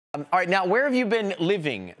All right, now where have you been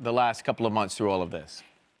living the last couple of months through all of this?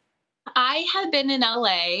 I have been in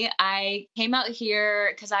LA. I came out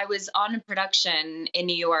here because I was on a production in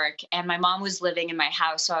New York and my mom was living in my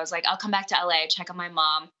house. So I was like, I'll come back to LA, check on my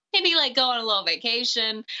mom, maybe like go on a little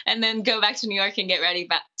vacation and then go back to New York and get ready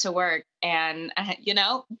back to work. And,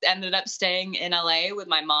 ended up staying in LA with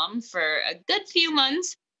my mom for a good few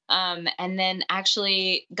months. And then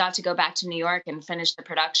actually got to go back to New York and finish the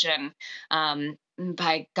production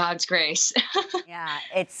by God's grace. Yeah,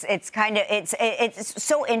 it's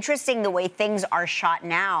so interesting the way things are shot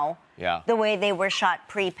now. Yeah. The way they were shot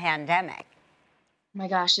pre-pandemic. Oh my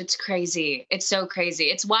gosh, it's crazy. It's so crazy.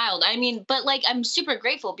 It's wild. I mean, but like, I'm super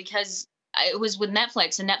grateful because it was with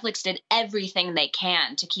Netflix and Netflix did everything they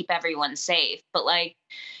can to keep everyone safe. But like,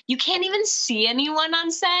 you can't even see anyone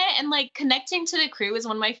on set, and like connecting to the crew is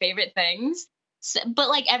one of my favorite things. But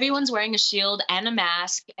like everyone's wearing a shield and a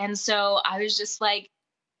mask. And so I was just like,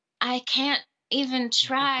 I can't even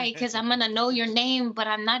try because I'm going to know your name, but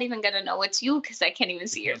I'm not even going to know it's you because I can't even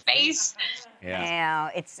see your face. Yeah,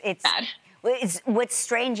 it's bad. What's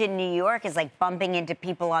strange in New York is like bumping into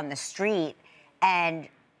people on the street and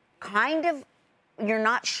kind of you're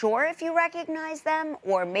not sure if you recognize them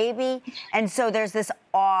or maybe. And so there's this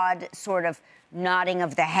odd sort of nodding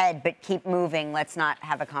of the head, but keep moving. Let's not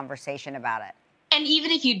have a conversation about it. And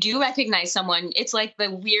even if you do recognize someone, it's like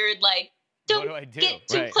the weird, like, don't get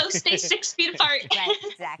too close, stay 6 feet apart. Right,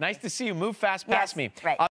 exactly. Nice to see you. Move fast past me. Right.